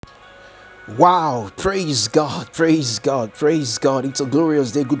Wow, praise God, praise God, praise God. It's a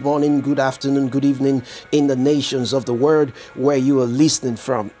glorious day. Good morning, good afternoon, good evening in the nations of the world where you are listening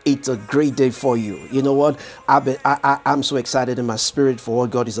from. It's a great day for you. You know what? I'm so excited in my spirit for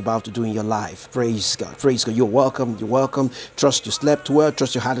what God is about to do in your life. Praise God, praise God. You're welcome, you're welcome. Trust you slept well,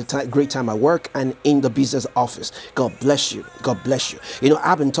 trust you had a great time at work and in the business office. God bless you, God bless you. You know,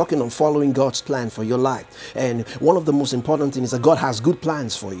 I've been talking on following God's plan for your life. And one of the most important things is that God has good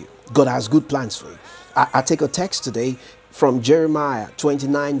plans for you. God has good plans for you. I take a text today from Jeremiah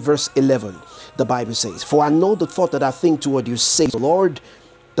 29, verse 11. The Bible says, "For I know the thought that I think toward you, says the Lord.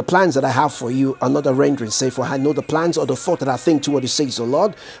 The plans that I have for you," another rendering say, "For I know the plans or the thought that I think toward you, says the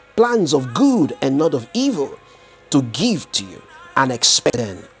Lord, plans of good and not of evil, to give to you an expected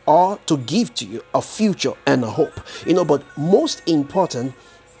end, or to give to you a future and a hope." You know, but most important,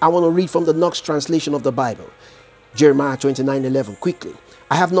 I want to read from the Knox translation of the Bible. Jeremiah 29:11, quickly.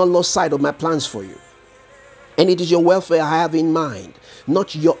 "I have not lost sight of my plans for you, and it is your welfare I have in mind,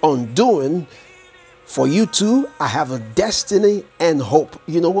 not your undoing. For you too, I have a destiny and hope."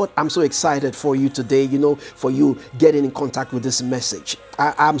 You know what? I'm so excited for you today, for you getting in contact with this message.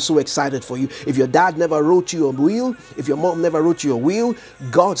 I'm so excited for you. If your dad never wrote you a will, if your mom never wrote you a will,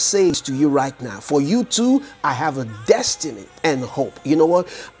 God says to you right now, for you too, I have a destiny and hope. You know what?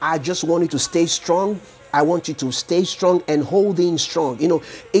 I just want you to stay strong. I want you to stay strong and hold in strong.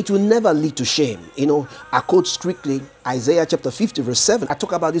 It will never lead to shame. I quote strictly Isaiah chapter 50, verse 7. I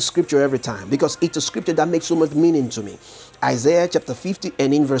talk about this scripture every time because it's a scripture that makes so much meaning to me. Isaiah chapter 50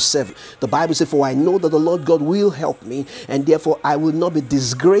 and in verse 7. The Bible says, "For I know that the Lord God will help me, and therefore I will not be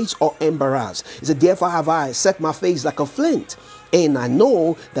disgraced or embarrassed." It said, "Therefore have I set my face like a flint, and I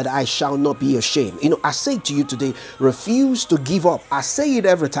know that I shall not be ashamed." I say to you today, refuse to give up. I say it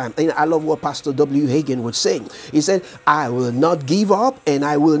every time. And I love what Pastor W. Hagen would say. He said, "I will not give up, and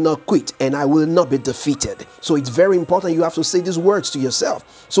I will not quit, and I will not be defeated." So it's very important you have to say these words to yourself.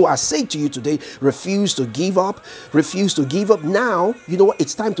 So I say to you today, refuse to give up, refuse to give up. Now, you know what?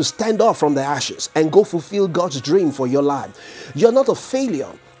 It's time to stand up from the ashes and go fulfill God's dream for your life. You're not a failure,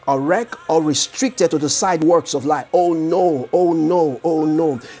 a wreck, or restricted to the side works of life. Oh no, oh no, oh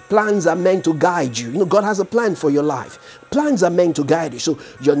no. Plans are meant to guide you. God has a plan for your life. Plans are meant to guide you. So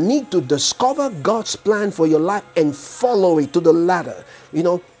you need to discover God's plan for your life and follow it to the ladder.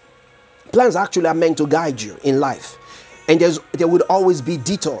 Plans actually are meant to guide you in life. And there would always be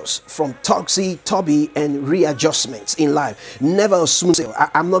detours from topsy-turvy and readjustments in life. Never a smooth sail.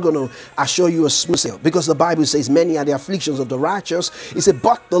 I'm not going to assure you a smooth sail because the Bible says many are the afflictions of the righteous. It said,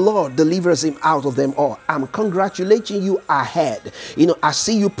 but the Lord delivers him out of them all. I'm congratulating you ahead. I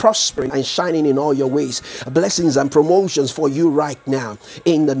see you prospering and shining in all your ways. Blessings and promotions for you right now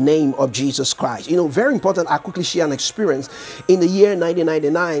in the name of Jesus Christ. Very important. I quickly share an experience in the year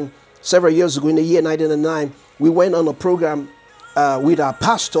 1999. Several years ago, in the year 1999, we went on a program with our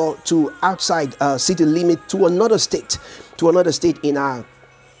pastor to outside city limit to another state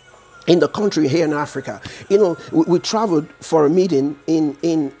in the country here in Africa. We traveled for a meeting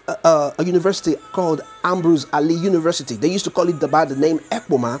in a university called Ambrose Ali University. They used to call it by the name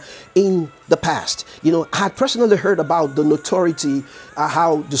Ekboma in the past. I had personally heard about the notoriety,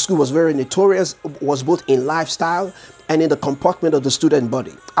 how the school was very notorious, was both in lifestyle and in the comportment of the student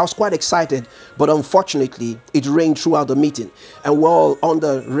body. I was quite excited, but unfortunately, it rained throughout the meeting. And while on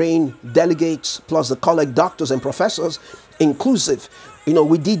the rain, delegates plus the college doctors and professors, inclusive,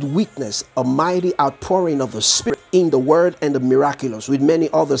 we did witness a mighty outpouring of the Spirit in the Word and the miraculous, with many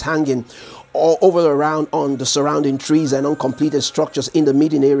others hanging all over around on the surrounding trees and uncompleted structures in the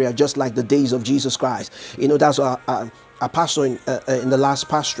meeting area, just like the days of Jesus Christ. That's our pastor in the last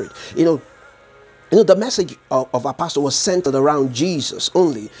pastorate. The message of our pastor was centered around Jesus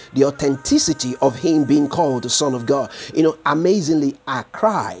only, the authenticity of him being called the Son of God. Amazingly, I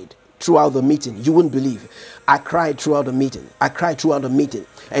cried throughout the meeting. You wouldn't believe it. I cried throughout the meeting. I cried throughout the meeting.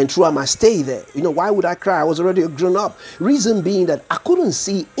 And throughout my stay there, why would I cry? I was already grown up. Reason being that I couldn't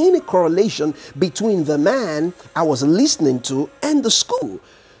see any correlation between the man I was listening to and the school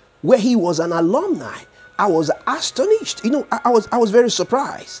where he was an alumni. I was astonished. I was very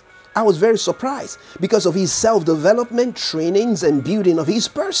surprised. I was very surprised because of his self-development, trainings, and building of his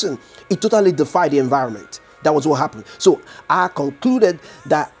person. It totally defied the environment. That was what happened. So I concluded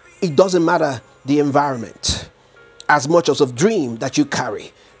that it doesn't matter the environment as much as a dream that you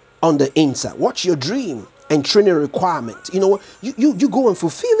carry on the inside. What's your dream and training requirement? You go and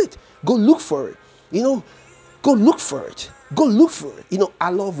fulfill it. Go look for it. Go look for it. Go look for it. I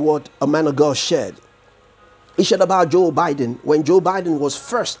love what a man of God shared. He shared about Joe Biden when Joe Biden was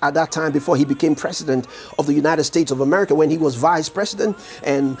first at that time before he became president of the United States of America, when he was vice president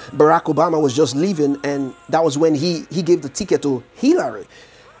and Barack Obama was just leaving, and that was when he gave the ticket to Hillary.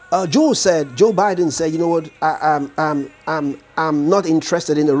 Joe Biden said, you know what, I'm not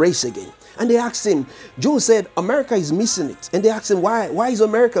interested in the race again. And they asked him, Joe said, America is missing it. And they asked him, why is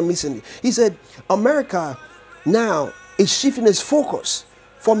America missing it? He said, America now is shifting its focus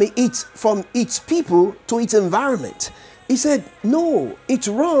from its people to its environment. He said, no, it's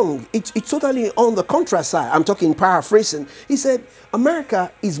wrong. It's totally on the contra side. I'm talking paraphrasing. He said,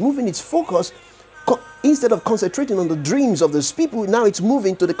 America is moving its focus, instead of concentrating on the dreams of those people, now it's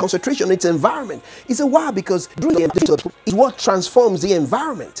moving to the concentration on its environment. He said, why? Because dreams is what transforms the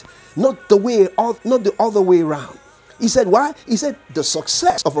environment, not the other way around. He said, why? He said, the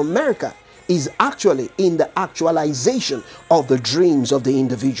success of America is actually in the actualization of the dreams of the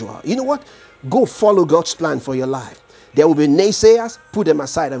individual. You know what? Go follow God's plan for your life. There will be naysayers, put them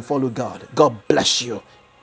aside and follow God. God bless you.